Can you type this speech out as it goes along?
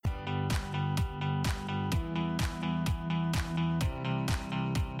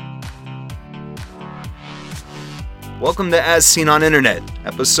Welcome to As Seen on Internet,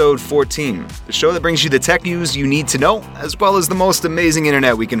 episode 14, the show that brings you the tech news you need to know, as well as the most amazing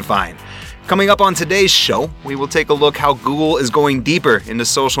internet we can find. Coming up on today's show, we will take a look how Google is going deeper into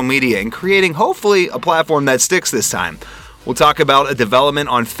social media and creating, hopefully, a platform that sticks this time. We'll talk about a development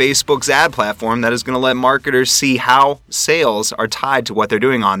on Facebook's ad platform that is going to let marketers see how sales are tied to what they're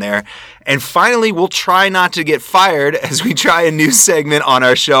doing on there. And finally, we'll try not to get fired as we try a new segment on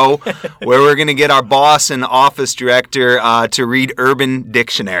our show where we're going to get our boss and office director to read Urban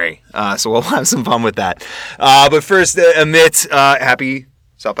Dictionary. So we'll have some fun with that. But first, Amit, happy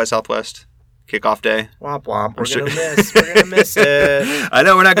South by Southwest kickoff day. Womp womp. We're gonna miss it. I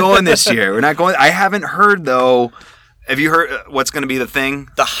know we're not going this year. I haven't heard though. Have you heard what's going to be the thing?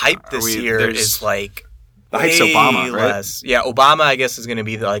 The hype this year is like the hype's Obama, right? Less. Yeah, Obama, I guess, is going to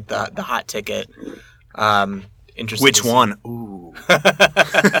be the hot ticket. Interesting. Which one? Ooh.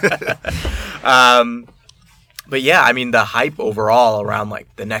 But yeah, I mean, the hype overall around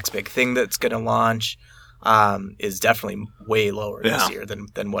like the next big thing that's going to launch is definitely way lower this year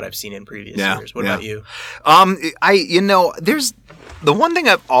than what I've seen in previous years. What about you? There's the one thing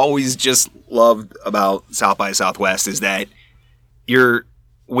I've always just loved about South by Southwest is that you're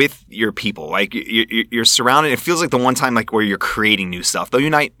with your people. Like you're surrounded. It feels like the one time like where you're creating new stuff. Though you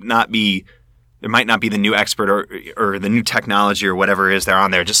might not be the new expert or the new technology or whatever it is they're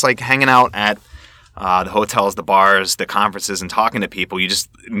on there. Just like hanging out at the hotels, the bars, the conferences, and talking to people. You just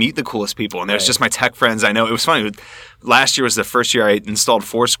meet the coolest people. And there's just my tech friends. I know it was funny. Last year was the first year I installed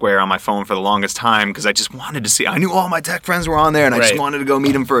Foursquare on my phone for the longest time because I just wanted to see. I knew all my tech friends were on there, and I just wanted to go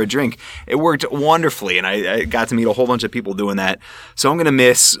meet them for a drink. It worked wonderfully, and I got to meet a whole bunch of people doing that. So I'm going to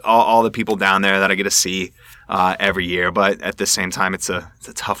miss all the people down there that I get to see every year. But at the same time, it's a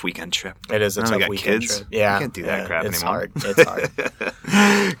tough weekend trip. It is a tough weekend trip. Yeah. I can't do that crap anymore. It's hard.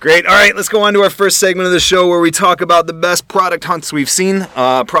 Great. All right, let's go on to our first segment of the show where we talk about the best product hunts we've seen.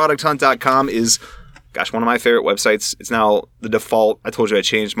 ProductHunt.com is, one of my favorite websites. It's now the default. I told you I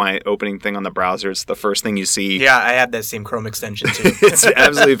changed my opening thing on the browser. It's the first thing you see. Yeah, I have that same Chrome extension too. It's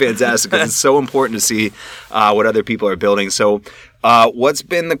absolutely fantastic because it's so important to see what other people are building. So what's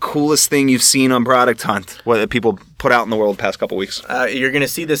been the coolest thing you've seen on Product Hunt? What people put out in the world the past couple weeks? You're going to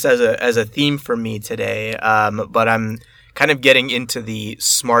see this as a theme for me today, but I'm kind of getting into the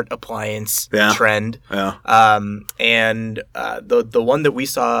smart appliance trend. Yeah. And the one that we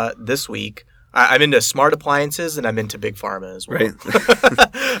saw this week, I'm into smart appliances and I'm into big pharma as well. Right.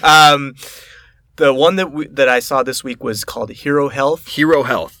 The one that I saw this week was called Hero Health. Hero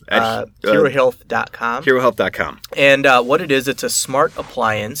Health. HeroHealth.com. HeroHealth.com. And what it is, it's a smart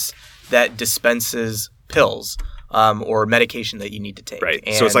appliance that dispenses pills or medication that you need to take. Right.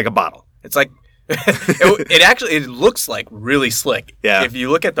 And so it's like a bottle. It's like it looks like really slick. Yeah. If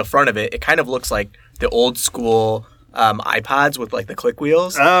you look at the front of it, it kind of looks like the old school iPods with like the click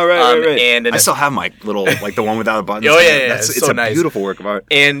wheels. Oh, right. And I still have my little, like the one without a button. Oh, yeah. It's so a nice. Beautiful work of art.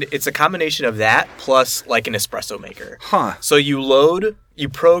 And it's a combination of that plus like an espresso maker. Huh. So you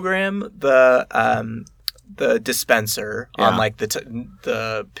program the dispenser on like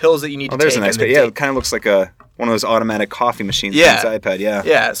the pills that you need to take. There's a nice picture. Yeah, it kind of looks like one of those automatic coffee machines on this iPad. Yeah.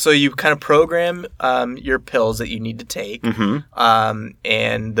 Yeah. So you kind of program your pills that you need to take,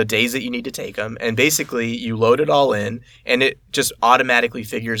 and the days that you need to take them, and basically you load it all in, and it just automatically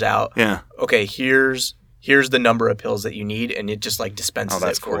figures out. Yeah. Okay, here's the number of pills that you need, and it just like dispenses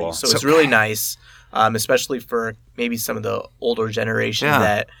it for you. So it's really nice, especially for maybe some of the older generation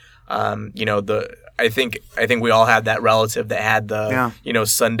that I think we all had that relative that had the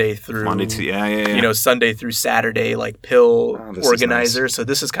Sunday through Monday to Sunday through Saturday like pill organizer. Nice. So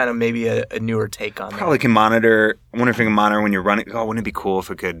this is kind of maybe a newer take on Probably that. Can monitor. I wonder if it can monitor when you're running. Oh, wouldn't it be cool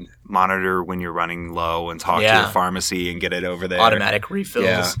if it could monitor when you're running low and talk to your pharmacy and get it over there? Automatic refills.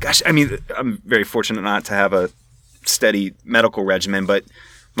 Yeah. Gosh, I mean, I'm very fortunate not to have a steady medical regimen, but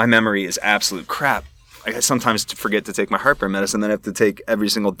my memory is absolute crap. I sometimes forget to take my heartburn medicine, then I have to take every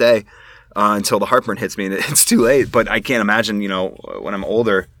single day. Until the heartburn hits me and it's too late. But I can't imagine, when I'm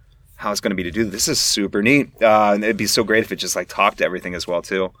older, how it's going to be to do this. This is super neat. And it'd be so great if it just like talked to everything as well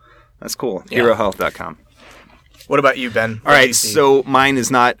too. That's cool. Yeah. HeroHealth.com. What about you, Ben? All right, so mine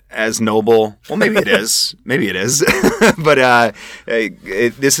is not as noble. Well, maybe it is. Maybe it is. But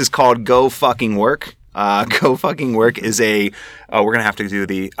this is called Go Fucking Work. Go Fucking Work is we're going to have to do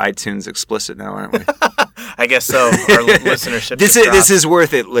the iTunes explicit now, aren't we? I guess so. Our listenership. This is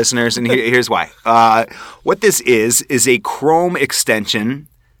worth it, listeners, and here's why. What this is a Chrome extension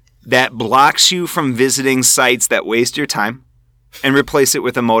that blocks you from visiting sites that waste your time and replace it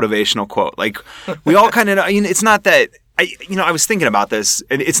with a motivational quote. Like, we all kind of know, it's not that, I was thinking about this,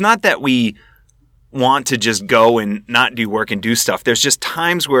 and it's not that we want to just go and not do work and do stuff. There's just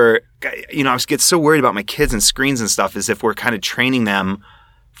times where, you know, I get so worried about my kids and screens and stuff as if we're kind of training them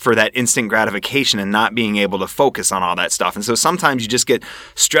for that instant gratification and not being able to focus on all that stuff. And so sometimes you just get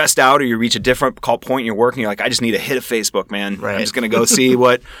stressed out or you reach a difficult point in your work and you're like, I just need a hit of Facebook, man. Right. I'm just going to go see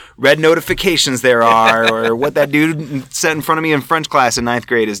what red notifications there are or what that dude sat in front of me in French class in 9th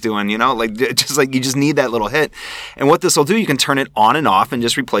grade is doing, you know, like just like you just need that little hit. And what this will do, you can turn it on and off and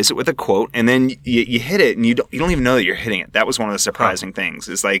just replace it with a quote. And then you hit it and you don't even know that you're hitting it. That was one of the surprising things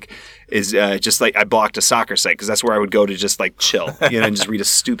is just like I blocked a soccer site because that's where I would go to just like chill, you know, and just read a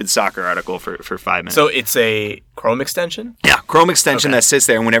stupid soccer article for 5 minutes. So it's a Chrome extension? Yeah, Chrome extension that sits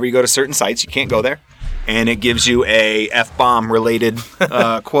there, and whenever you go to certain sites, you can't go there, and it gives you a F-bomb related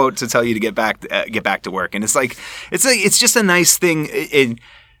quote to tell you to get back to work. And it's just a nice thing.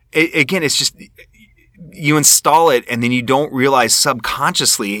 Again, it's just you install it, and then you don't realize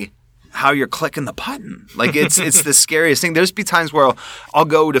subconsciously how you're clicking the button. Like it's the scariest thing. There's be times where I'll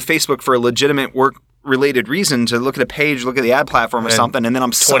go to Facebook for a legitimate work-related reason to look at a page, look at the ad platform or something, and then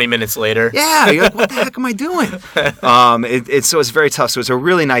I'm 20 minutes later. Yeah, you're like, what the heck am I doing? So it's very tough. So it's a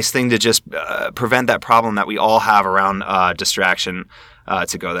really nice thing to just prevent that problem that we all have around distraction.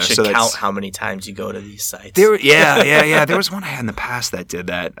 To go there. Should count how many times you go to these sites. Yeah. There was one I had in the past that did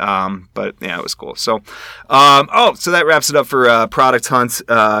that. But yeah, it was cool. So, so that wraps it up for Product Hunt.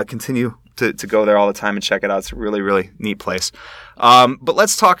 Continue to go there all the time and check it out. It's a really, really neat place. But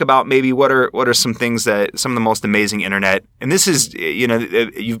let's talk about maybe what are some things that some of the most amazing internet. And this is, you know,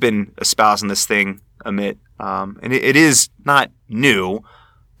 you've been espousing this thing, Amit, and it is not new.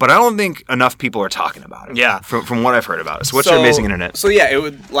 But I don't think enough people are talking about it. Yeah. From what I've heard about it. So what's your amazing internet? So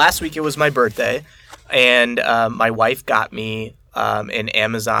yeah, last week it was my birthday, and my wife got me an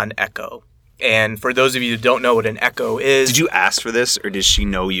Amazon Echo. And for those of you who don't know what an Echo is... Did you ask for this, or does she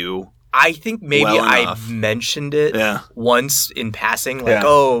know you? I think maybe I mentioned it once in passing, like,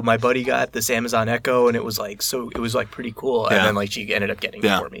 oh, my buddy got this Amazon Echo, and it was like pretty cool. And then like she ended up getting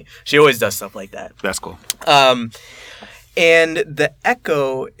it for me. She always does stuff like that. That's cool. And the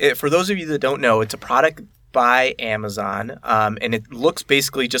Echo, for those of you that don't know, it's a product by Amazon, and it looks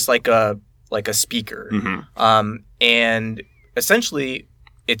basically just like a speaker. Mm-hmm. And essentially,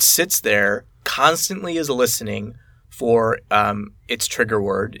 it sits there constantly as listening for its trigger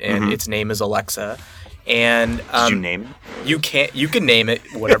word, and its name is Alexa. And did you name it? You can name it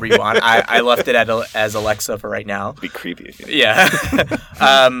whatever you want. I left it as Alexa for right now. It'd be creepy if you did.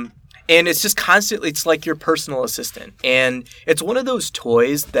 Yeah. And it's just constantly, it's like your personal assistant. And it's one of those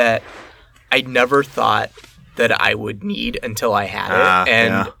toys that I never thought that I would need until I had it.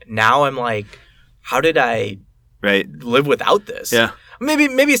 And now I'm like, how did I live without this? Yeah. Maybe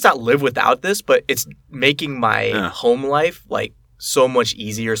it's not live without this, but it's making my home life like so much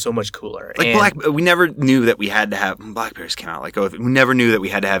easier, so much cooler. Like we never knew that we had to have BlackBerries came out. Like we never knew that we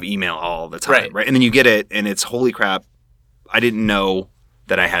had to have email all the time, right? And then you get it, and it's holy crap. I didn't know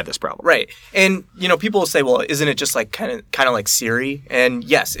that I had this problem. Right. And, you know, people will say, well, isn't it just like kind of like Siri? And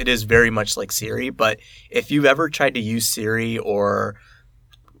yes, it is very much like Siri. But if you've ever tried to use Siri or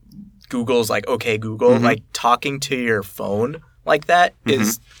Google's like, okay, Google, like talking to your phone like that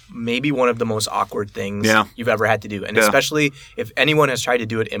is maybe one of the most awkward things you've ever had to do. And especially if anyone has tried to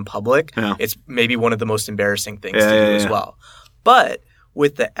do it in public, it's maybe one of the most embarrassing things to do as well. But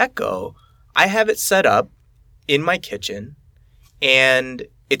with the Echo, I have it set up in my kitchen. And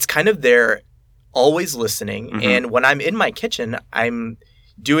it's kind of there, always listening. And when I'm in my kitchen, I'm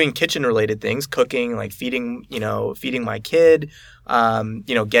doing kitchen-related things, cooking, like feeding my kid,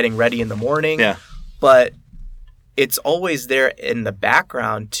 getting ready in the morning. Yeah. But it's always there in the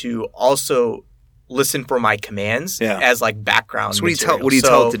background to also listen for my commands as like background material. What do you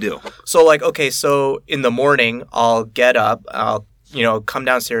tell it to do? So like, okay, so in the morning, I'll get up, I'll come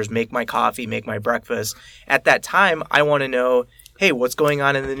downstairs, make my coffee, make my breakfast. At that time, I want to know, hey, what's going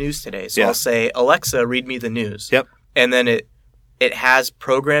on in the news today? So I'll say, Alexa, read me the news. Yep. And then it has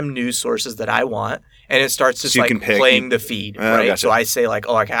programmed news sources that I want, and it starts just playing the feed, right? Gotcha. So I say like,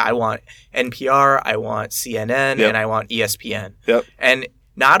 oh, okay, I want NPR, I want CNN, and I want ESPN. Yep. And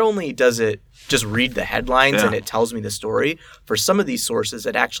not only does it just read the headlines and it tells me the story, for some of these sources,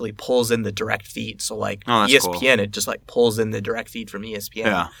 it actually pulls in the direct feed. So like ESPN, cool. It just like pulls in the direct feed from ESPN.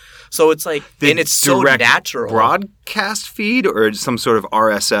 Yeah. So it's like, and it's so natural. Broadcast feed or some sort of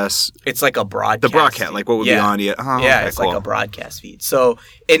RSS? It's like a broadcast. The broadcast, like what would be on it? Oh, yeah, it's like a broadcast feed. So,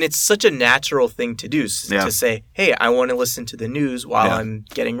 and it's such a natural thing to do to say, hey, I want to listen to the news while I'm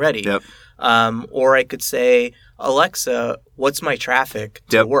getting ready. Yep. Or I could say, Alexa, what's my traffic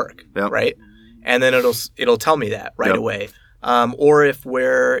to work? Yep. Right? And then it'll tell me that right away. Or if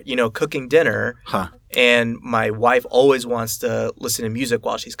we're, cooking dinner and my wife always wants to listen to music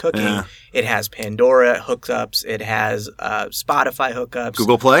while she's cooking, it has Pandora hookups. It has Spotify hookups.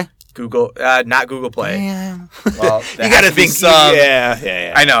 Google Play? Not Google Play. Yeah. Well, you got to think.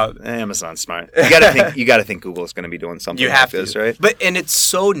 Yeah. I know. Amazon's smart. You got to think Google is going to be doing something like this, right? And it's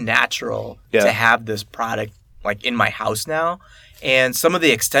so natural to have this product like in my house now. And some of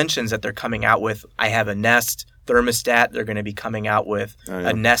the extensions that they're coming out with, I have a Nest thermostat. They're going to be coming out with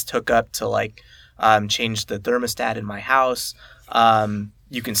a Nest hookup to like change the thermostat in my house.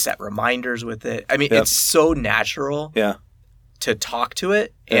 You can set reminders with it. I mean, it's so natural to talk to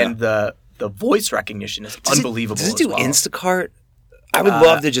it, and the voice recognition is unbelievable. Does it do Instacart? I would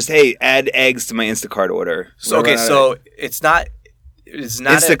love to just add eggs to my Instacart order. So it's not. It's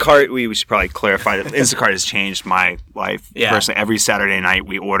not Instacart. We should probably clarify that Instacart has changed my life personally. Every Saturday night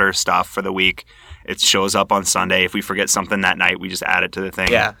we order stuff for the week. It shows up on Sunday. If we forget something that night, we just add it to the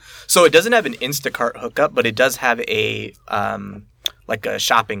thing. Yeah. So it doesn't have an Instacart hookup, but it does have a like a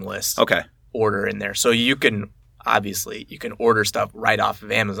shopping list order in there. So you can order stuff right off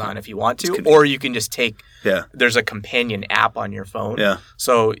of Amazon if you want to, or you can just take. Yeah. There's a companion app on your phone. Yeah.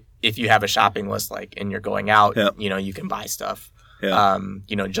 So if you have a shopping list, like, and you're going out, you can buy stuff. Yeah.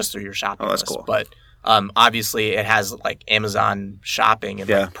 Just through your shopping list. Cool. But obviously it has like Amazon shopping and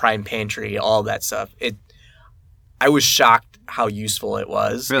like Prime Pantry, all that stuff. I was shocked how useful it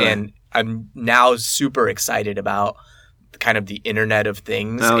was. Really? And I'm now super excited about kind of the Internet of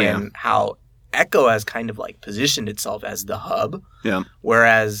Things and how Echo has kind of like positioned itself as the hub. Yeah.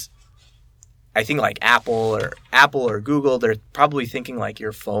 Whereas I think like Apple or Google, they're probably thinking like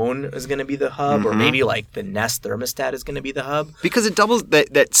your phone is going to be the hub, or maybe like the Nest thermostat is going to be the hub. Because it doubles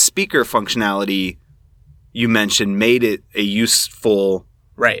that speaker functionality you mentioned made it a useful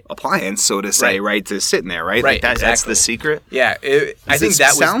appliance, so to say, right? To sit in there, right? Right. Like that's the secret. Yeah. I think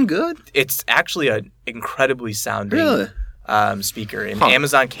that sound good. It's actually an incredibly sounding speaker. And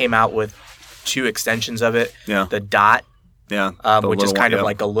Amazon came out with 2 extensions of it. Yeah. The Dot. Yeah, which is kind of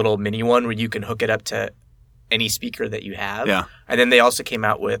like a little mini one where you can hook it up to any speaker that you have. Yeah, and then they also came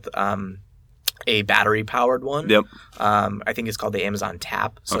out with a battery powered one. Yep. I think it's called the Amazon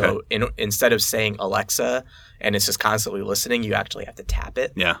Tap. So instead of saying Alexa and it's just constantly listening, you actually have to tap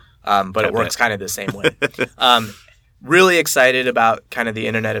it. Yeah. But it works kind of the same way. Really excited about kind of the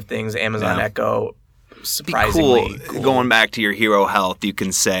Internet of Things. Amazon Echo. Surprisingly cool. Going back to your Hero Health, you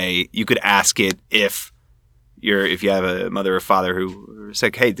could ask it if you have a mother or father who's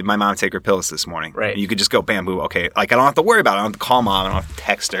like, hey, did my mom take her pills this morning? Right. You could just go, bam, boom, okay. Like, I don't have to worry about it. I don't have to call mom. I don't have to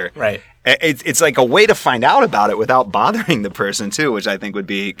text her. Right. It's like a way to find out about it without bothering the person, too, which I think would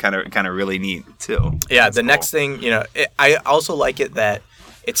be kind of really neat, too. Yeah, that's the next thing, I also like it that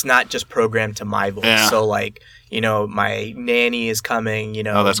it's not just programmed to my voice. Yeah. So, like, my nanny is coming,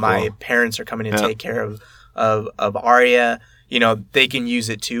 my parents are coming to take care of Arya. They can use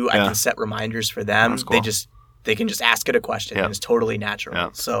it, too. I can set reminders for them. That's cool. They can just ask it a question, and it's totally natural.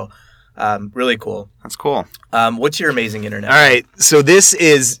 Yep. So, really cool. That's cool. What's your amazing internet? All right. So this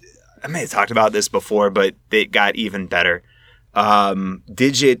is, I may have talked about this before, but it got even better.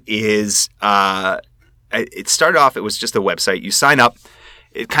 Digit is, it started off, it was just a website. You sign up.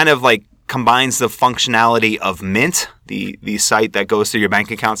 It kind of like combines the functionality of Mint, the site that goes through your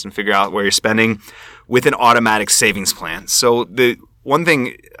bank accounts and figure out where you're spending, with an automatic savings plan. So the one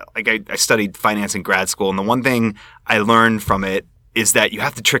thing, like I studied finance in grad school, and the one thing I learned from it is that you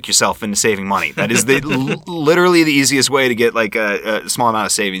have to trick yourself into saving money. That is literally the easiest way to get like a small amount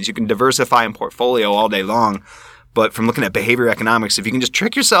of savings. You can diversify in portfolio all day long, but from looking at behavior economics, if you can just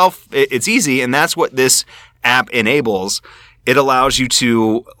trick yourself, it's easy, and that's what this app enables. It allows you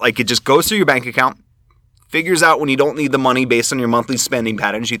to, like, it just goes through your bank account, figures out when you don't need the money based on your monthly spending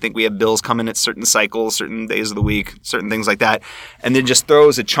patterns. You think we have bills coming at certain cycles, certain days of the week, certain things like that, and then just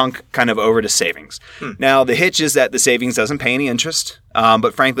throws a chunk kind of over to savings. Now, the hitch is that the savings doesn't pay any interest,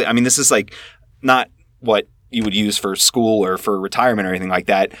 but frankly, I mean, this is like not what you would use for school or for retirement or anything like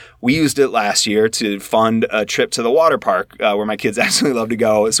that. We used it last year to fund a trip to the water park where my kids absolutely love to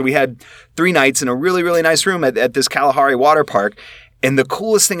go. So we had 3 nights in a really, really nice room at this Kalahari water park. And the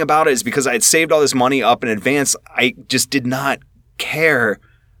coolest thing about it is because I had saved all this money up in advance, I just did not care.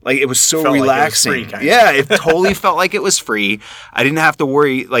 Like, it was so relaxing. Like it was free, it totally felt like it was free. I didn't have to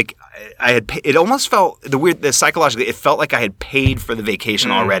worry. Like, I had it almost felt psychologically, it felt like I had paid for the vacation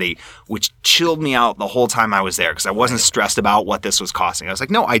already, which chilled me out the whole time I was there because I wasn't stressed about what this was costing. I was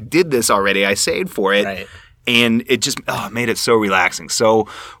like, no, I did this already. I saved for it. Right. And it just made it so relaxing. So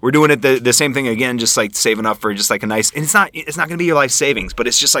we're doing it the same thing again, just like saving up for just like a nice. And it's not going to be your life savings, but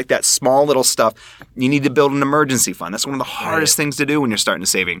it's just like that small little stuff. You need to build an emergency fund. That's one of the hardest things to do when you're starting to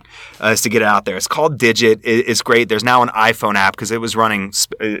saving, is to get it out there. It's called Digit. It's great. There's now an iPhone app because it was running,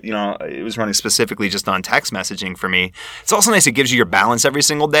 specifically just on text messaging for me. It's also nice. It gives you your balance every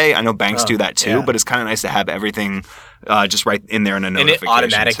single day. I know banks do that too, but it's kind of nice to have everything just right in there in a notification. And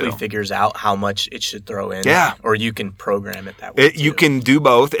it automatically figures out how much it should throw in. Yeah. Or you can program it that way. You can do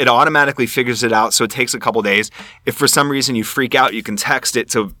both. It automatically figures it out, so it takes a couple days. If for some reason you freak out, you can text it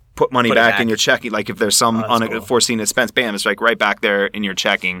to put money back in your checking. Like if there's some unforeseen expense, bam, it's like right back there in your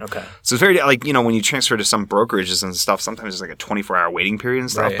checking. Okay. So it's very like, when you transfer to some brokerages and stuff, sometimes there's like a 24-hour waiting period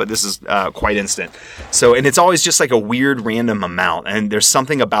and stuff, but this is quite instant. So, and it's always just like a weird random amount. And there's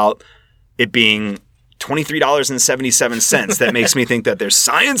something about it being $23.77 that makes me think that there's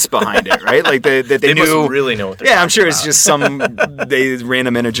science behind it, right? Like that they knew, must really know what they're I'm sure about. It's just some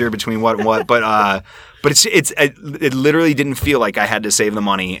random integer between what and what, but it literally didn't feel like I had to save the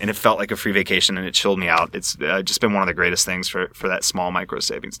money, and it felt like a free vacation, and it chilled me out. It's just been one of the greatest things for that small micro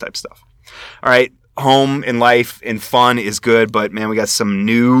savings type stuff. All right, home and life and fun is good, but man, we got some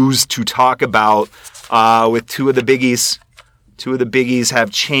news to talk about with two of the biggies. Two of the biggies have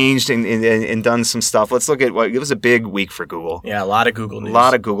changed and done some stuff. Let's look at it was a big week for Google. Yeah, a lot of Google news. A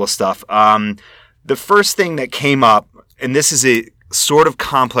lot of Google stuff. The first thing that came up, and this is a sort of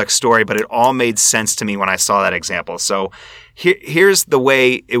complex story, but it all made sense to me when I saw that example. So here's the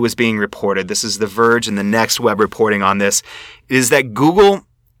way it was being reported. This is The Verge and the Next Web reporting on this, is that Google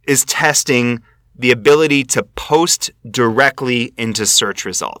is testing the ability to post directly into search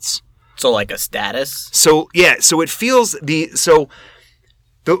results. So like a status? So it feels they kind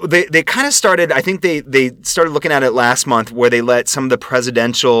of started, I think they started looking at it last month where they let some of the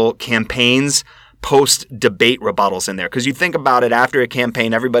presidential campaigns post debate rebuttals in there. Because you think about it, after a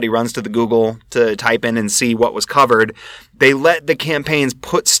campaign, everybody runs to the Google to type in and see what was covered. They let the campaigns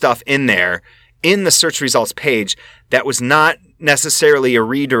put stuff in there in the search results page that was not necessarily a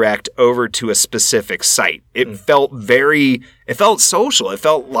redirect over to a specific site. It felt social. It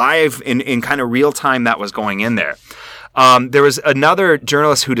felt live in kind of real time that was going in there. There was another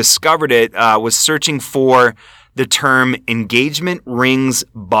journalist who discovered it, was searching for the term engagement rings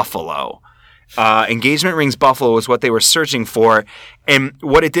buffalo. Engagement rings buffalo was what they were searching for. And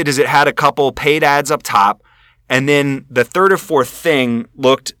what it did is it had a couple paid ads up top. And then the third or fourth thing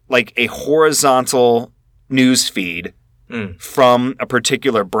looked like a horizontal news feed from a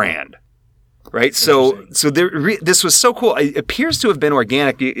particular brand, right? So this was so cool. It appears to have been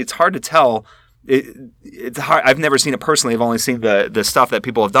organic. It's hard to tell. It's hard. I've never seen it personally. I've only seen the stuff that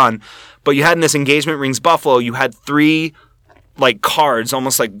people have done. But you had in this engagement rings buffalo, you had 3 like cards,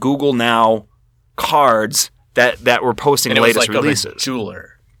 almost like Google Now cards that were posting latest releases. It was like a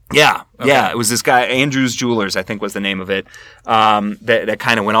jeweler. Yeah, okay. Yeah. It was this guy, Andrews Jewelers, I think was the name of it, that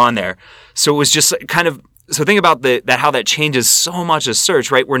kind of went on there. So it was just kind of. So think about how that changes so much of search,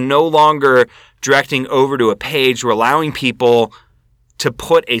 right? We're no longer directing over to a page. We're allowing people to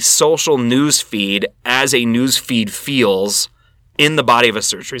put a social news feed as a news feed feels in the body of a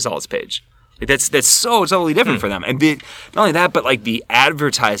search results page. Like that's so totally different for them. And not only that, but like the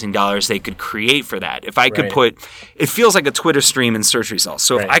advertising dollars they could create for that. If I could put, it feels like a Twitter stream in search results.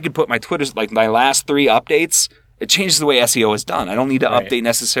 So if I could put my Twitter, like my last 3 updates, it changes the way SEO is done. I don't need to update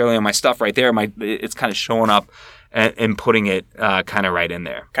necessarily on my stuff right there. It's kind of showing up and putting it kind of right in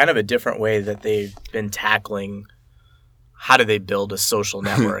there. Kind of a different way that they've been tackling how do they build a social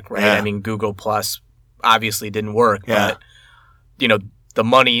network, right? I mean, Google Plus obviously didn't work, but the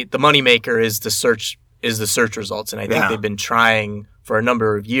money maker is the search results, and I think they've been trying for a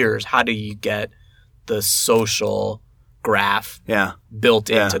number of years. How do you get the social graph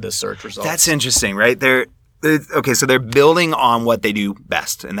built into the search results? That's interesting, right? So they're building on what they do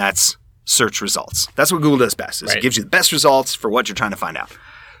best, and that's search results. That's what Google does best. It gives you the best results for what you're trying to find out.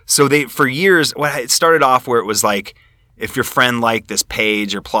 So for years, it started off where it was like, if your friend liked this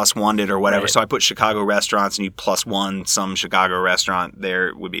page or +1'd it or whatever. So I put Chicago restaurants and you +1 some Chicago restaurant,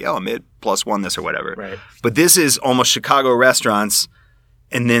 there would be, mid +1 this or whatever. Right. But this is almost Chicago restaurants,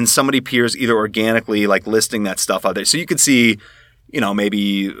 and then somebody appears either organically like listing that stuff out there. So you could see,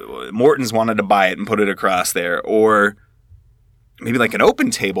 maybe Morton's wanted to buy it and put it across there, or maybe like an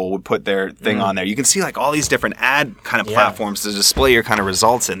Open Table would put their thing on there. You can see like all these different ad kind of platforms to display your kind of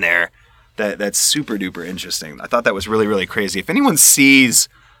results in there. That's super duper interesting. I thought that was really, really crazy. If anyone sees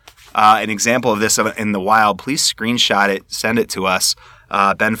an example of this in the wild, please screenshot it, send it to us.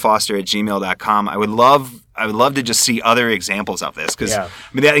 benfoster@gmail.com. I would love to just see other examples of this because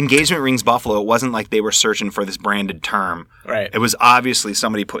that engagement rings buffalo. It wasn't like they were searching for this branded term. Right. It was obviously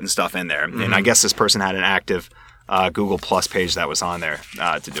somebody putting stuff in there, and I guess this person had an active Google Plus page that was on there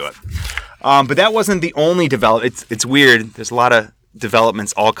to do it. But that wasn't the only development. It's weird. There's a lot of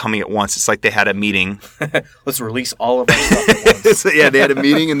developments all coming at once. It's like they had a meeting. Let's release all of our stuff at once. Yeah, they had a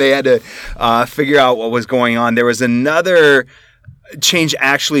meeting and they had to figure out what was going on. There was another change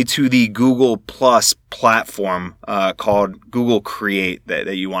actually to the Google Plus platform called Google Create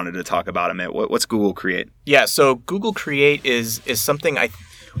that you wanted to talk about, Amit. What's Google Create? Yeah, so Google Create is something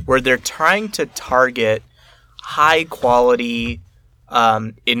where they're trying to target high quality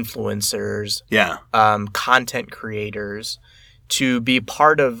influencers, content creators to be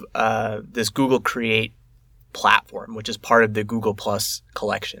part of this Google Create platform, which is part of the Google Plus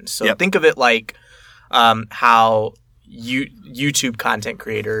collection. So think of it like how YouTube content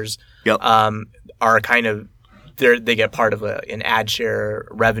creators are kind of they get part of an ad share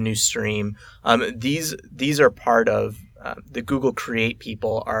revenue stream. These are part of the Google Create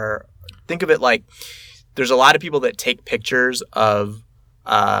people. Think of it like there's a lot of people that take pictures of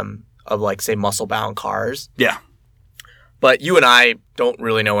like say muscle bound cars. Yeah. But you and I don't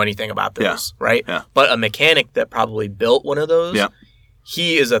really know anything about those, right? Yeah. But a mechanic that probably built one of those,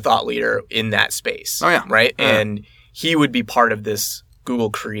 he is a thought leader in that space. Oh, yeah. Right? Yeah. And he would be part of this Google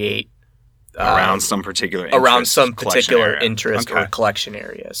Create. Around some particular interest or collection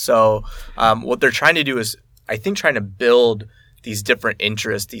area. So what they're trying to do is, I think, trying to build these different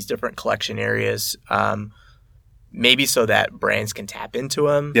interests, these different collection areas, maybe so that brands can tap into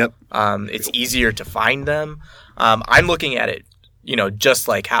them. Yep. It's easier to find them. I'm looking at it, just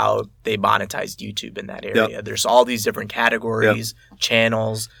like how they monetized YouTube in that area. Yep. There's all these different categories,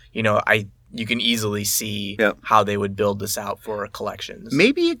 channels. You can easily see how they would build this out for collections.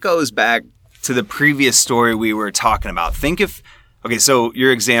 Maybe it goes back to the previous story we were talking about. So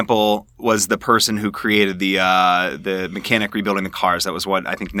your example was the person who created the mechanic rebuilding the cars. That was what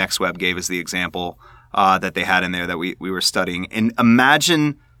I think NextWeb gave as the example that they had in there that we were studying. And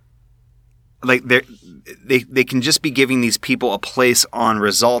imagine like they can just be giving these people a place on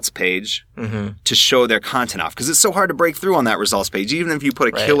results page to show their content off, because it's so hard to break through on that results page. Even if you put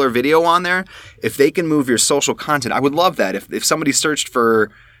a killer video on there, if they can move your social content, I would love that. If somebody searched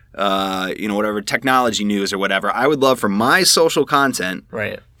for whatever technology news or whatever, I would love for my social content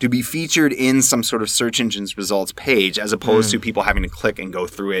to be featured in some sort of search engine's results page, as opposed to people having to click and go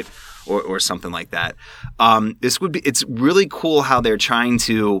through it or something like that. It's really cool how they're trying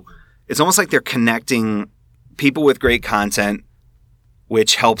to. It's almost like they're connecting people with great content,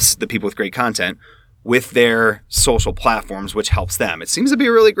 which helps the people with great content, with their social platforms, which helps them. It seems to be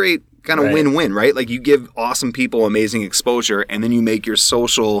a really great kind of win-win, right? Like you give awesome people amazing exposure, and then you make your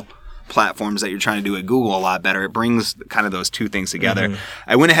social platforms that you're trying to do at Google a lot better. It brings kind of those two things together.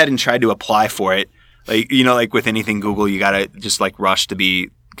 I went ahead and tried to apply for it. Like with anything Google, you got to just like rush to be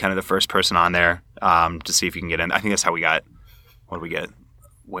kind of the first person on there to see if you can get in. I think that's how we got. What did we get?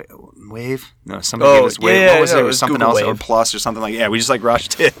 Wave? No, somebody gave us Wave. What was it? It was something Google else, Wave. Or Plus or something like. Yeah, we just like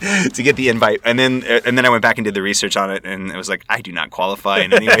rushed to get the invite, and then I went back and did the research on it, and it was like, I do not qualify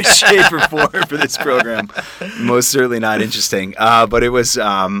in any way, shape, or form for this program. Most certainly not interesting. But it was,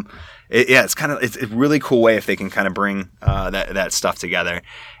 it's a really cool way if they can kind of bring that stuff together.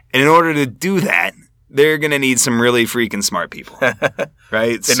 And in order to do that, they're going to need some really freaking smart people,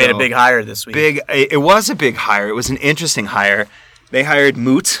 right? They made a big hire this week. It was a big hire. It was an interesting hire. They hired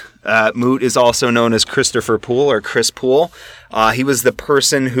Moot. Moot is also known as Christopher Poole or Chris Poole. He was the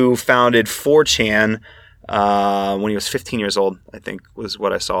person who founded 4chan when he was 15 years old, I think was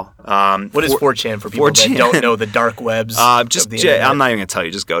what I saw. What is 4chan for people that don't know the dark webs? I'm not even going to tell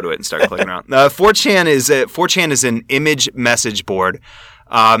you. Just go to it and start clicking around. 4chan is an image message board.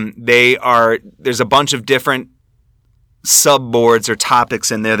 There's a bunch of different subboards or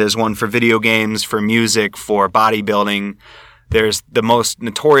topics in there. There's one for video games, for music, for bodybuilding. There's the most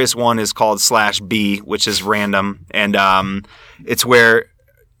notorious one is called /B, which is random, and it's where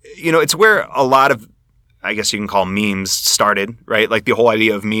a lot of, I guess you can call memes started, right? Like the whole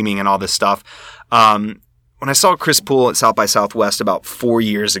idea of memeing and all this stuff. When I saw Chris Poole at South by Southwest about 4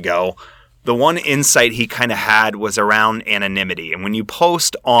 years ago, the one insight he kind of had was around anonymity. And when you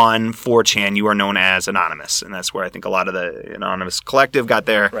post on 4chan, you are known as anonymous, and that's where I think a lot of the Anonymous Collective got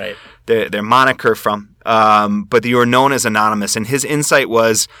their moniker from. But you are known as anonymous, and his insight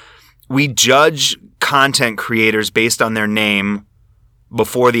was we judge content creators based on their name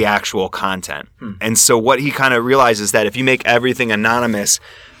before the actual content. And so what he kind of realizes is that if you make everything anonymous,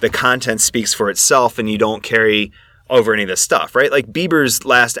 the content speaks for itself, and you don't carry over any of this stuff, right? Like Bieber's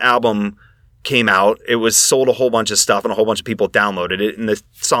last album came out, it was sold a whole bunch of stuff and a whole bunch of people downloaded it, and the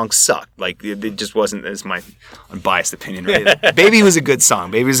song sucked. Like it just wasn't, as my unbiased opinion, right? Baby was a good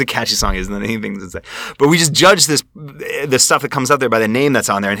song. Baby was a catchy song, isn't there anything to say? But we just judge the stuff that comes out there by the name that's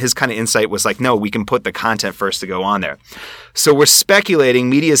on there, and his kind of insight was like, no, we can put the content first to go on there. So we're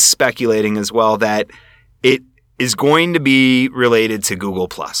speculating, media's speculating as well, that it is going to be related to Google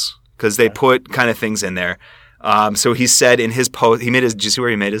Plus, because they put kind of things in there. So he said in his post, did you see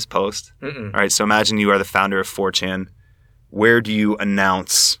where he made his post? Mm-mm. All right, so imagine you are the founder of 4chan. Where do you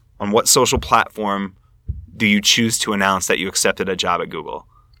announce, on what social platform do you choose to announce that you accepted a job at Google?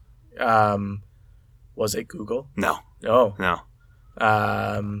 Was it Google? No. Oh. No.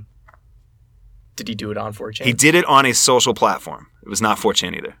 Did he do it on 4chan? He did it on a social platform. It was not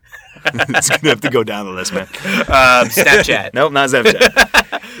 4chan either. It's going to have to go down the list, man. Snapchat. Nope, not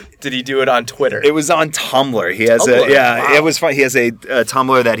Snapchat. Did he do it on Twitter? It was on Tumblr. He has Wow. It was fun. He has a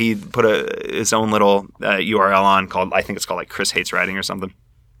Tumblr that he put his own little URL on called, I think it's called like Chris Hates Writing or something.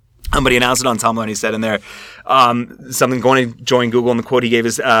 But he announced it on Tumblr, and he said in there something going to join Google. And the quote he gave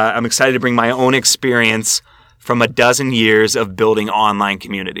is, "I'm excited to bring my own experience from a dozen years of building online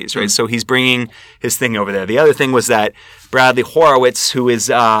communities," right? Mm-hmm. So he's bringing his thing over there. The other thing was that Bradley Horowitz, who is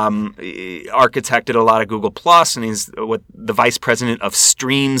architected a lot of Google Plus, and he's the vice president of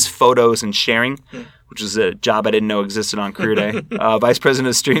Streams, Photos, and Sharing, which is a job I didn't know existed on Career Day. Vice president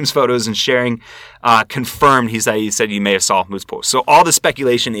of Streams, Photos, and Sharing, confirmed. He said you may have saw Moose post. So all the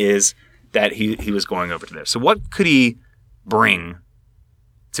speculation is that he was going over to there. So what could he bring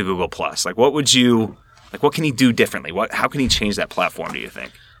to Google Plus? Like what can he do differently? How can he change that platform, do you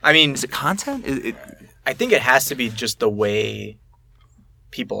think? I mean, is it content? I think it has to be just the way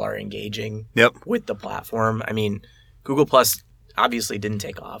people are engaging with the platform. I mean, Google Plus obviously didn't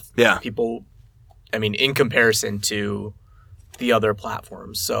take off. Yeah. People, I mean, in comparison to the other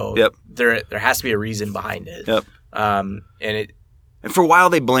platforms. So there has to be a reason behind it. Yep. And for a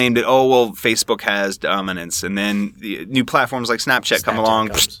while they blamed it, Facebook has dominance. And then the new platforms like Snapchat come along,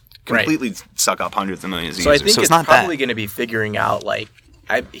 completely suck up hundreds of millions of users. So I think it's probably going to be figuring out, like,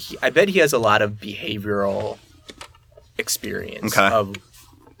 I bet he has a lot of behavioral experience of,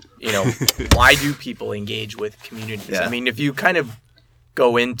 why do people engage with communities? Yeah. I mean, if you kind of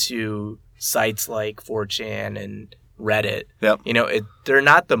go into sites like 4chan and Reddit, they're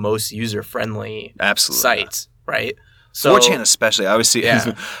not the most user-friendly sites, right? So, 4chan especially. I always see.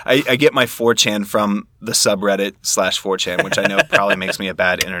 Yeah. I get my 4chan from the subreddit /4chan, which I know probably makes me a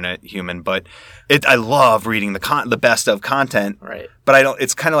bad internet human, but I love reading the best of content. Right. But I don't.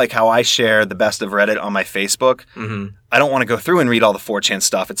 It's kind of like how I share the best of Reddit on my Facebook. Mm-hmm. I don't want to go through and read all the 4chan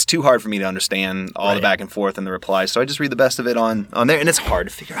stuff. It's too hard for me to understand all the back and forth and the replies. So I just read the best of it on there, and it's hard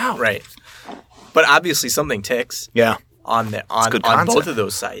to figure out. Right. But obviously something ticks. Yeah. On both of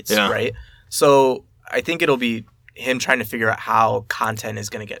those sites. Yeah. Right. So I think it'll be him trying to figure out how content is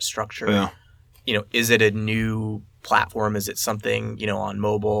going to get structured. Yeah. Is it a new platform? Is it something, on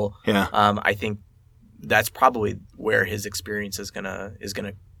mobile? Yeah. I think that's probably where his experience is gonna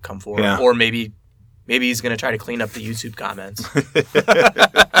come forward. Yeah. Or maybe he's gonna try to clean up the YouTube comments.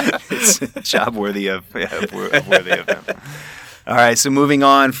 It's a job worthy of him. All right, so moving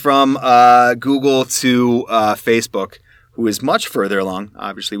on from Google to Facebook, who is much further along,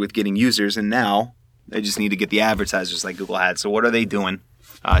 obviously, with getting users, and now they just need to get the advertisers like Google had. So what are they doing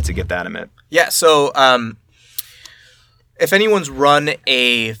to get that emit? Yeah, so if anyone's run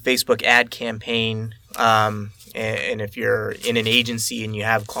a Facebook ad campaign, and if you're in an agency and you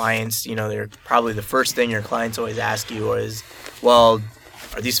have clients, they're probably the first thing your clients always ask you is, well,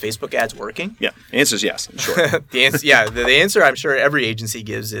 are these Facebook ads working? Yeah, the answer is yes. Sure. The answer I'm sure every agency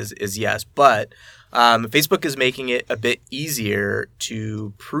gives is yes, but Facebook is making it a bit easier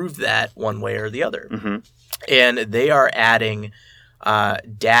to prove that one way or the other. Mm-hmm. And they are adding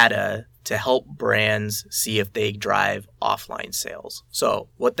data to help brands see if they drive offline sales. So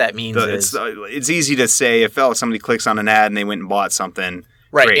what that means is... It's easy to say if somebody clicks on an ad and they went and bought something.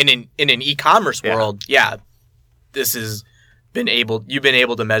 Right. Great. In an e-commerce world, this is... you've been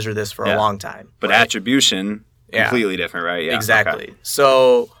able to measure this for a long time. But attribution, completely different, right? Yeah. Exactly. Okay.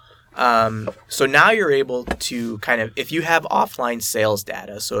 So now you're able to kind of, if you have offline sales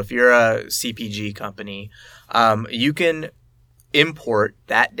data, so if you're a CPG company, you can import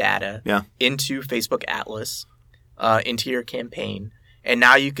that data into Facebook Atlas, into your campaign, and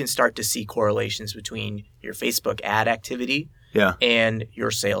now you can start to see correlations between your Facebook ad activity and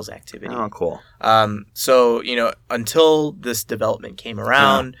your sales activity. Oh, cool. So, until this development came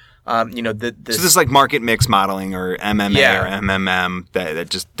around, So this is like market mix modeling or MMA or MMM that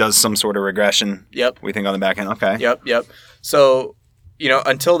just does some sort of regression. Yep. We think on the back end. Okay. Yep. So,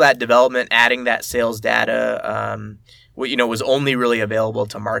 until that development, adding that sales data, was only really available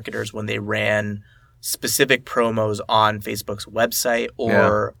to marketers when they ran specific promos on Facebook's website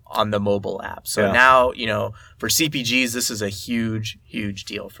or on the mobile app. So now, for CPGs, this is a huge, huge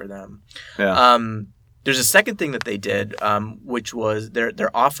deal for them. Yeah. There's a second thing that they did, which was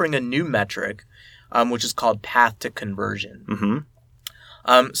they're offering a new metric, which is called path to conversion.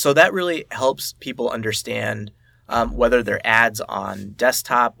 Mm-hmm. So that really helps people understand whether their ads on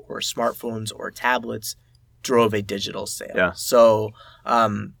desktop or smartphones or tablets drove a digital sale. Yeah. So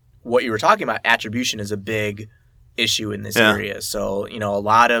what you were talking about, attribution is a big issue in this area. So, a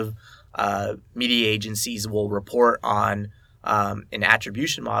lot of media agencies will report on an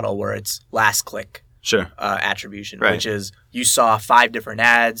attribution model where it's last click attribution, which is you saw 5 different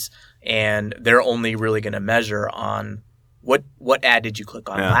ads and they're only really going to measure on what ad did you click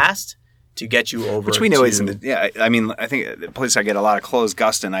on last to get you over. Which we know isn't. I mean, I think the place I get a lot of clothes,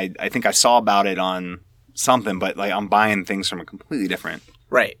 Gustin, I think I saw about it on something, but like I'm buying things from a completely different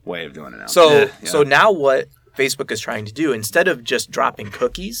way of doing it now. So now what Facebook is trying to do, instead of just dropping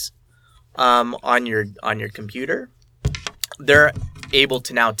cookies on your computer, they're able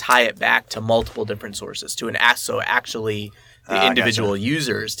to now tie it back to multiple different sources to actually the individual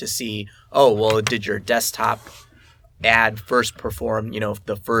users to see, did your desktop ad first perform,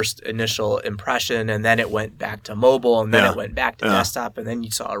 the first initial impression, and then it went back to mobile, and then it went back to desktop, and then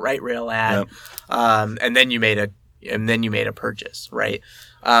you saw a right rail ad, and then you made a purchase, right?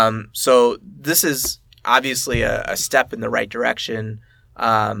 So this is obviously a step in the right direction,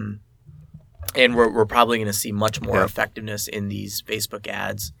 and we're probably going to see much more effectiveness in these Facebook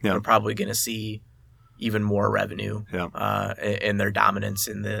ads. We're probably going to see even more revenue in their dominance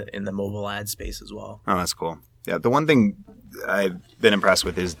in the mobile ad space as well. Oh, that's cool. Yeah, the one thing I've been impressed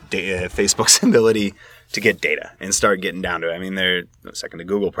with is Facebook's ability to get data and start getting down to it. I mean, they're second to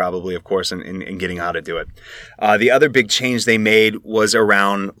Google probably, of course, in getting how to do it. The other big change they made was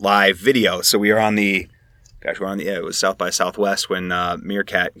around live video. So we are on the – it was South by Southwest when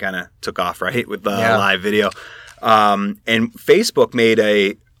Meerkat kind of took off, right, with live video. And Facebook made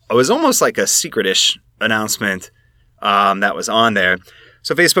it was almost like a secret-ish announcement that was on there.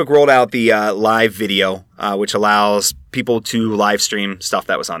 So Facebook rolled out the live video, which allows people to live stream stuff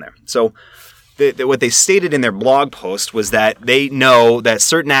that was on there. So what they stated in their blog post was that they know that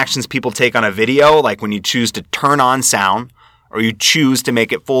certain actions people take on a video, like when you choose to turn on sound or you choose to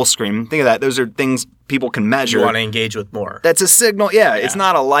make it full screen, think of that. Those are things people can measure. You want to engage with more. That's a signal. Yeah, it's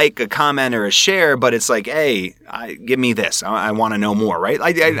not a like, a comment, or a share, but it's like, hey, give me this. I want to know more, right?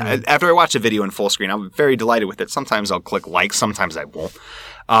 After I watch a video in full screen, I'm very delighted with it. Sometimes I'll click like, sometimes I won't.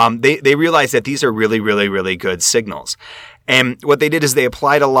 They realized that these are really, really, really good signals. And what they did is they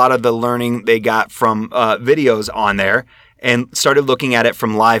applied a lot of the learning they got from videos on there and started looking at it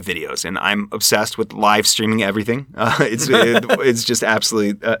from live videos. And I'm obsessed with live streaming everything. It's just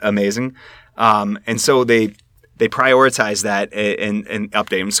absolutely amazing. And so they prioritized that and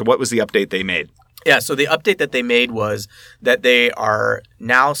updated them. So what was the update they made? Yeah, so the update that they made was that they are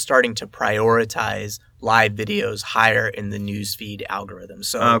now starting to prioritize live videos higher in the newsfeed algorithm.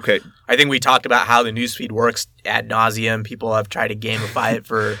 So I think we talked about how the newsfeed works ad nauseum. People have tried to gamify it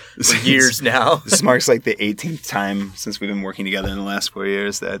for years now. This marks like the 18th time since we've been working together in the last 4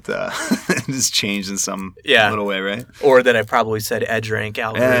 years that it's changed in some little way, right? Or that I probably said EdgeRank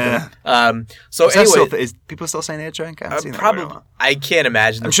algorithm. Is people still saying EdgeRank? I haven't seen that probably. in a while. I can't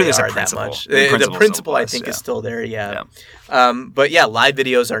imagine I'm sure there's are that much. The principle I think is still there, But live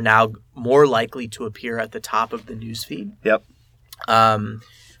videos are now more likely to appear at the top of the newsfeed. Yep.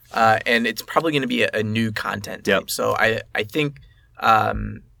 And it's probably going to be a new content type. Yep. So I think I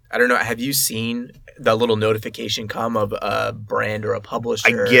don't know. Have you seen the little notification come of a brand or a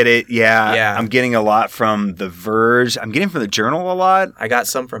publisher? I get it. Yeah. I'm getting a lot from The Verge. I'm getting from the Journal a lot. I got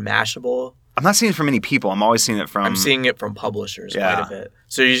some from Mashable. I'm not seeing it from many people. I'm always seeing it from... I'm seeing it from publishers quite a bit.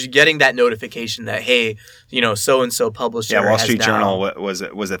 So you're getting that notification that, hey, so-and-so publisher Wall Street Journal was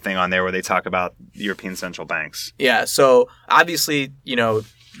a thing on there where they talk about European central banks. Yeah, so obviously,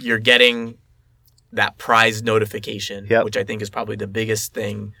 you're getting that prize notification, which I think is probably the biggest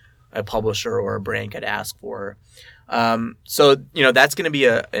thing a publisher or a brand could ask for. So, that's going to be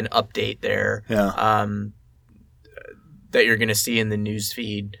an update there that you're going to see in the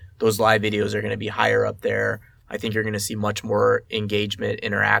newsfeed. Those live videos are going to be higher up there. I think you're going to see much more engagement,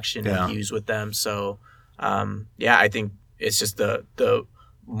 interaction, and views with them. So, I think it's just the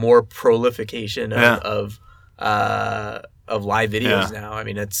more prolification of of live videos now. I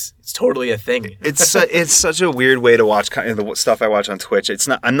mean, it's totally a thing. It's such a weird way to watch kind of the stuff I watch on Twitch.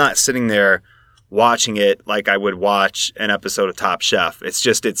 I'm not sitting there watching it like I would watch an episode of Top Chef. It's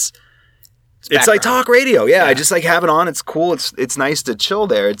just it's like talk radio. Yeah, I just like have it on. It's cool. It's nice to chill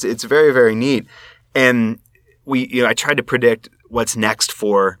there. It's very, very neat. And I tried to predict what's next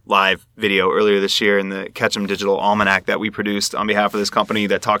for live video earlier this year in the Ketchum Digital Almanac that we produced on behalf of this company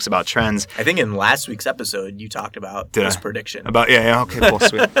that talks about trends. I think in last week's episode you talked about this prediction. Okay, cool,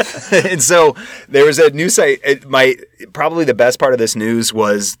 sweet. And so there was a new site. Probably the best part of this news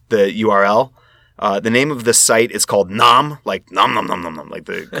was the URL. The name of the site is called Nom, like nom nom nom nom nom, like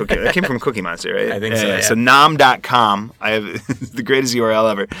the cookie. That came from Cookie Monster, right? I think so. Yeah. So nom.com. I have the greatest URL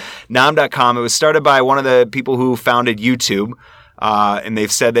ever. Nom.com. It was started by one of the people who founded YouTube. And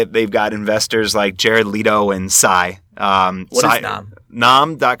they've said that they've got investors like Jared Leto and Psy. What is Nom?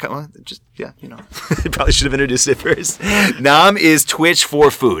 Nom.com. Well, probably should have introduced it first. Nom is Twitch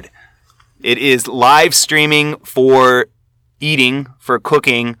for food. It is live streaming for eating, for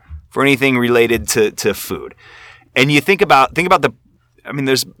cooking, for anything related to food. And you think about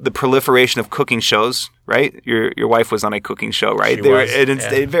there's the proliferation of cooking shows, right? Your wife was on a cooking show, right? It's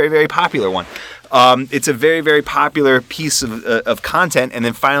a very, very popular one. It's a very, very popular piece of content, and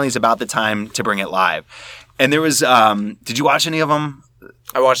then finally it's about the time to bring it live. And there was, did you watch any of them?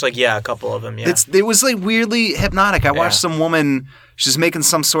 I watched a couple of them, yeah. It was like weirdly hypnotic. I watched some woman, she's making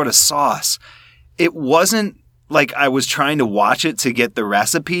some sort of sauce. It wasn't like I was trying to watch it to get the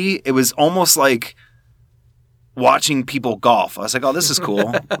recipe. It was almost like watching people golf. I was like, oh, this is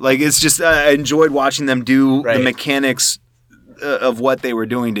cool. Like, it's just, I enjoyed watching them do the mechanics of what they were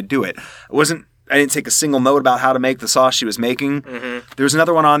doing to do it. I didn't take a single note about how to make the sauce she was making. Mm-hmm. There was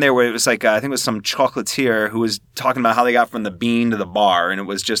another one on there where it was like, I think it was some chocolatier who was talking about how they got from the bean to the bar. And it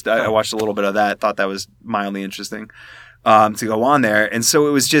was just, I watched a little bit of that, thought that was mildly interesting to go on there. And so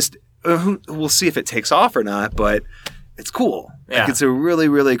it was just, we'll see if it takes off or not, but it's cool. Yeah. Like, it's a really,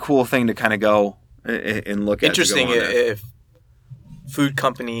 really cool thing to kind of go and look at. Interesting if food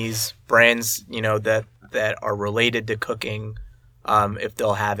companies, brands, that are related to cooking, if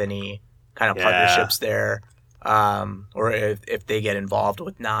they'll have any kind of partnerships there, or if they get involved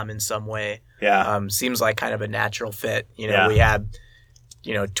with Nom in some way. Yeah. Seems like kind of a natural fit. We have,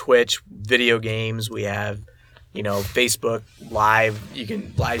 Twitch, video games, we have, Facebook Live, you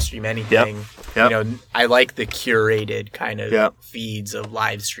can live stream anything. Yep. I like the curated kind of feeds of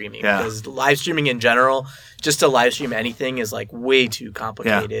live streaming because live streaming in general, just to live stream anything is like way too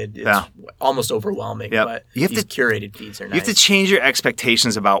complicated. It's almost overwhelming, but these curated feeds are nice. You have to change your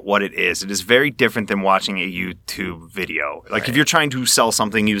expectations about what it is. It is very different than watching a YouTube video. Like if you're trying to sell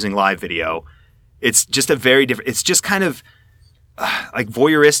something using live video, it's just a very different, it's just kind of like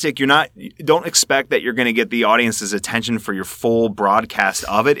voyeuristic. You don't expect that you're going to get the audience's attention for your full broadcast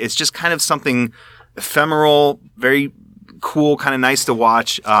of it. It's just kind of something ephemeral, very cool, kind of nice to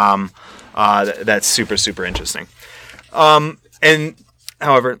watch. That's super, super interesting. And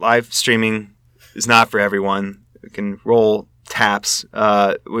however, live streaming is not for everyone. It can roll taps.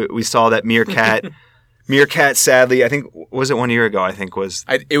 We saw that Meerkat, sadly, I think, was it 1 year ago? I think was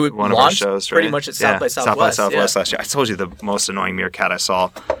one of our shows, right? Pretty much at South by Southwest. South by Southwest last year. I told you the most annoying Meerkat I saw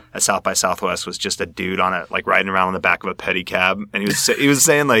at South by Southwest was just a dude on riding around on the back of a pedicab, and he was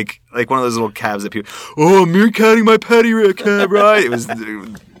saying like one of those little cabs that people, oh, meerkatting my pedicab, right? It was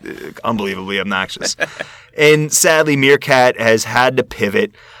unbelievably obnoxious. And sadly, Meerkat has had to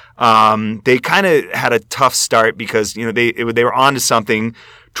pivot. They kind of had a tough start because they were onto something.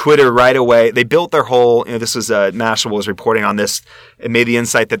 Twitter right away, they built their whole, this was, Mashable was reporting on this and made the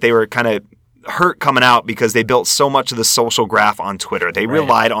insight that they were kind of hurt coming out because they built so much of the social graph on Twitter. They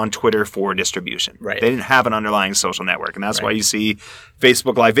relied on Twitter for distribution. Right. They didn't have an underlying social network. And that's why you see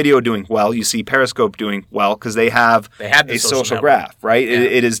Facebook Live Video doing well. You see Periscope doing well because they have a social graph, right? Yeah.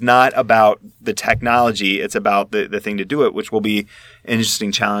 It is not about the technology. It's about the thing to do it, which will be an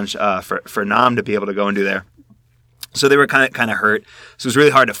interesting challenge for Nom to be able to go and do there. So they were kind of hurt. So it was really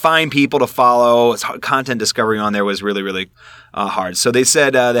hard to find people to follow. Content discovery on there was really, really hard. So they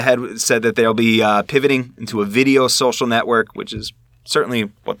said, the head said that they'll be pivoting into a video social network, which is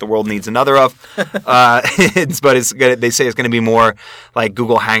certainly what the world needs another of. But they say it's going to be more like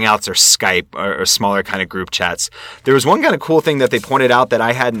Google Hangouts or Skype or smaller kind of group chats. There was one kind of cool thing that they pointed out that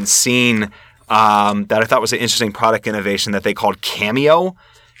I hadn't seen that I thought was an interesting product innovation that they called Cameo.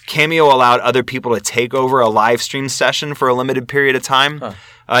 Cameo allowed other people to take over a live stream session for a limited period of time.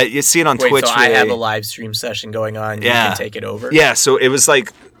 Huh. You see it on Twitch. So I have a live stream session going on. You can take it over? Yeah. So it was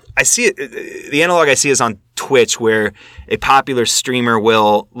like, I see it. The analog I see is on Twitch, where a popular streamer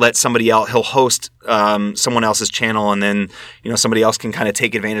will let somebody else. He'll host someone else's channel, and then somebody else can kind of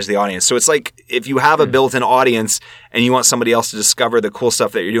take advantage of the audience. So it's like if you have a built-in audience and you want somebody else to discover the cool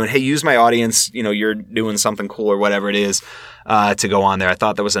stuff that you're doing. Hey, use my audience. You're doing something cool or whatever it is to go on there. I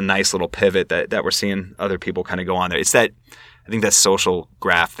thought that was a nice little pivot that we're seeing other people kind of go on there. It's that. I think that social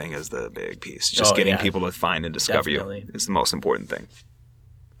graph thing is the big piece. Just getting people to find and discover you is the most important thing.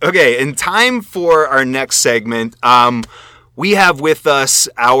 Okay, and time for our next segment. We have with us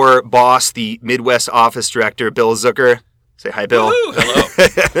our boss, the Midwest Office Director, Bill Zucker. Say hi, Bill. Woo-hoo.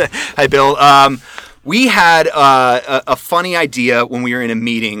 Hello. Hi, Bill. We had a funny idea when we were in a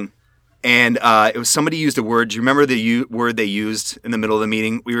meeting, and it was somebody used a word. Do you remember the word they used in the middle of the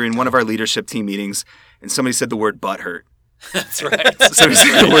meeting? We were in one of our leadership team meetings, and somebody said the word butthurt. That's right. So we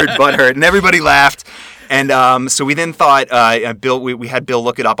said the word butthurt, and everybody laughed. And so we then thought, Bill, we had Bill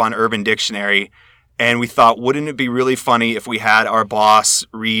look it up on Urban Dictionary, and we thought, wouldn't it be really funny if we had our boss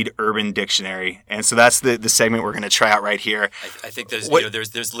read Urban Dictionary? And so that's the segment we're going to try out right here. I think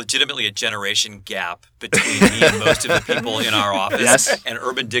there's legitimately a generation gap between me and most of the people in our office. Yes. And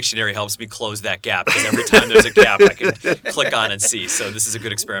Urban Dictionary helps me close that gap, because every time there's a gap, I can click on and see. So this is a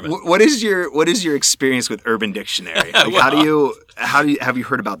good experiment. What is your experience with Urban Dictionary? Like, Well, have you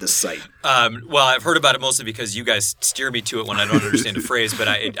heard about this site? Well, I've heard about it mostly because you guys steer me to it when I don't understand a phrase. But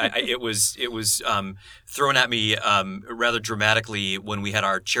it was thrown at me rather dramatically when we had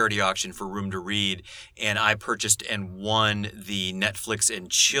our charity auction for Room to Read, and I purchased and won the Netflix and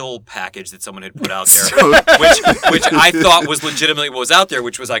Chill package that someone had put out there, which I thought was legitimately what was out there,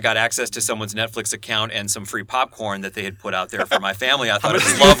 which was I got access to someone's Netflix account and some free popcorn that they had put out there for my family. I thought it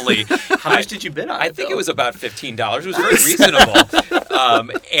was lovely. How much did you bid on it? I think it was about $15. It was very reasonable.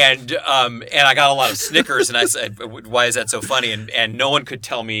 And I got a lot of Snickers, and I said, "Why is that so funny?" And no one could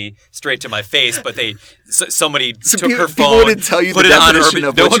tell me straight to my face, but somebody took her phone, put it on Urban.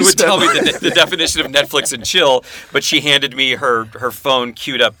 No one would tell me the definition of Netflix and Chill, but she handed me her phone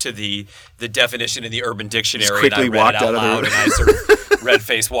queued up to the definition in the Urban Dictionary, and I read it out loud, and I sort of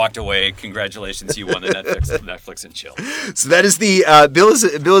red-faced walked away. Congratulations, you won the Netflix and Chill. So that is the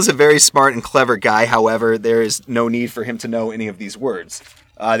Bill is a very smart and clever guy. However, there is no need for him to know any of these words.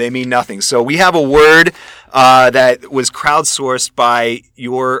 They mean nothing. So we have a word that was crowdsourced by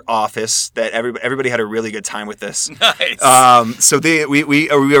your office that everybody had a really good time with this. Nice. So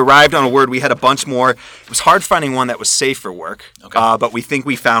we arrived on a word. We had a bunch more. It was hard finding one that was safe for work. Okay. But we think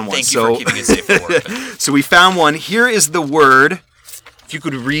we found one. Thank you for keeping it safe for work. So we found one. Here is the word. If you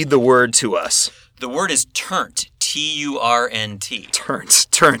could read the word to us. The word is turnt. T-U-R-N-T.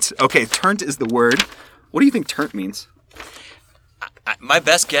 Turnt. Okay, turnt is the word. What do you think turnt means? My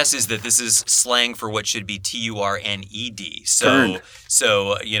best guess is that this is slang for what should be T-U-R-N-E-D. Turned.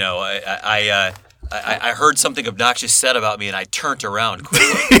 So I heard something obnoxious said about me, and I turned around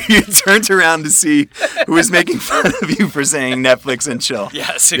quickly. You turned around to see who was making fun of you for saying Netflix and Chill.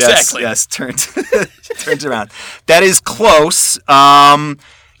 Yes, exactly. Yes, turned around. That is close.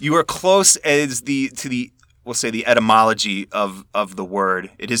 You are close as we'll say the etymology of the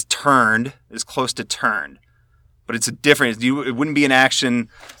word. It is turned. It is close to turned. But it's a different. It wouldn't be an action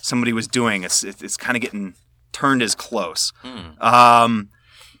somebody was doing. It's kind of getting turned as close.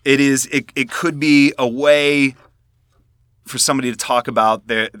 It could be a way for somebody to talk about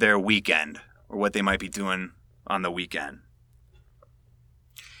their weekend or what they might be doing on the weekend.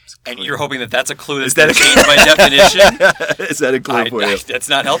 And you're hoping that that's a clue that's going to change my definition? Is that a clue for you? That's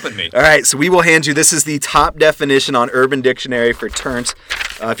not helping me. All right, so we will hand you. This is the top definition on Urban Dictionary for turnt.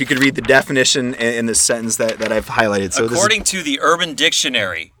 If you could read the definition in the sentence that I've highlighted. So according to the Urban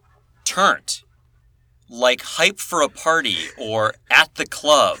Dictionary, turnt, like hype for a party or at the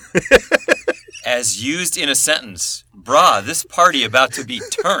club, as used in a sentence. Brah, this party about to be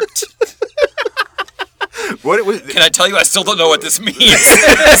turnt. Can I tell you, I still don't know what this means.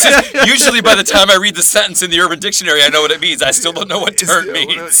 Usually by the time I read the sentence in the Urban Dictionary, I know what it means. I still don't know what turnt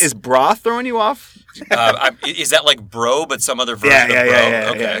means. Is bra throwing you off? Is that like bro, but some other version of bro?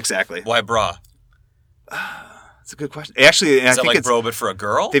 Yeah, exactly. Why bra? That's a good question. Actually, is that like bro, but for a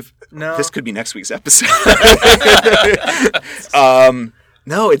girl? No. This could be next week's episode.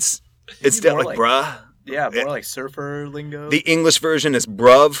 No, it's definitely like bruh. Yeah, more like surfer lingo. The English version is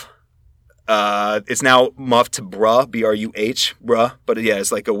bruv. It's now muffed to bruh, B-R-U-H, bruh. But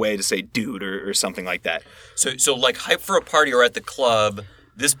it's like a way to say dude or something like that. So like hype for a party or at the club,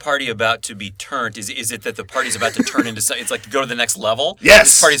 this party about to be turned? Is it that the party's about to turn into something? It's like to go to the next level? Yes.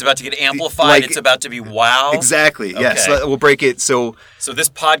 This party's about to get amplified. It's about to be wow. Exactly. Okay. Yes. We'll break it. So this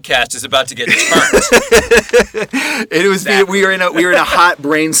podcast is about to get turned. We were in a hot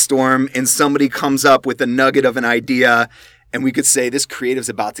brainstorm, and somebody comes up with a nugget of an idea. And we could say this creative's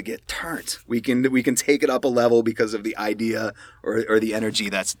about to get turned. We can take it up a level because of the idea or the energy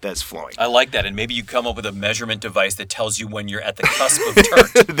that's flowing. I like that. And maybe you come up with a measurement device that tells you when you're at the cusp of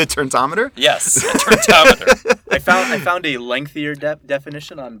turn. The turntometer? Yes, a turntometer. I found a lengthier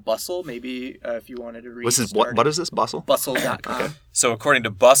definition on Bustle. Maybe if you wanted to read. What is this? Bustle? Bustle.com. Okay. So according to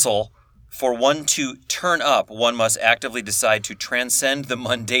Bustle, for one to turn up, one must actively decide to transcend the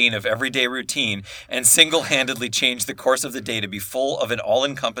mundane of everyday routine and single-handedly change the course of the day to be full of an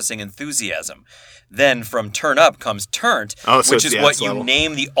all-encompassing enthusiasm. Then from turn up comes turned, which is what you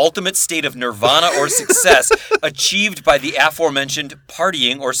name the ultimate state of nirvana or success achieved by the aforementioned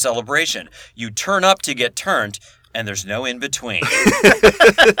partying or celebration. You turn up to get turned, and there's no in between.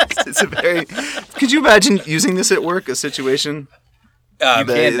 Could you imagine using this at work, a situation? You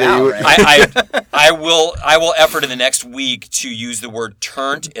can now, right? I will effort in the next week to use the word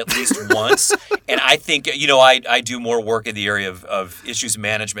turned at least once. And I think, I do more work in the area of issues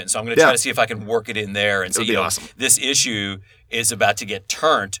management. So I'm going to try to see if I can work it in there and say, awesome. This issue is about to get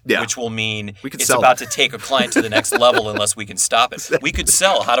turned, which will mean it's sell about to take a client to the next level unless we can stop it. We could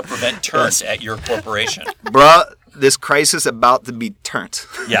sell how to prevent turns at your corporation. Bruh, this crisis about to be turned.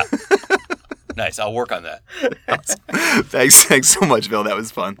 Yeah. Nice. I'll work on that. Thanks so much, Bill. That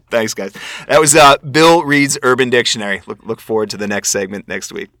was fun. Thanks, guys. That was Bill Reed's Urban Dictionary. Look forward to the next segment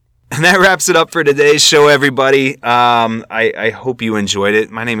next week. And that wraps it up for today's show, everybody. I hope you enjoyed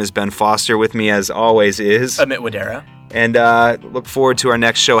it. My name is Ben Foster. With me, as always, is Amit Wadera. And look forward to our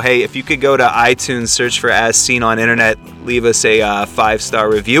next show. Hey, if you could go to iTunes, search for As Seen on Internet, leave us a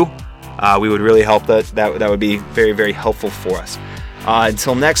 5-star review. We would really help that would be very, very helpful for us.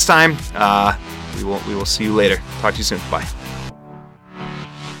 Until next time, we will see you later. Talk to you soon. Bye.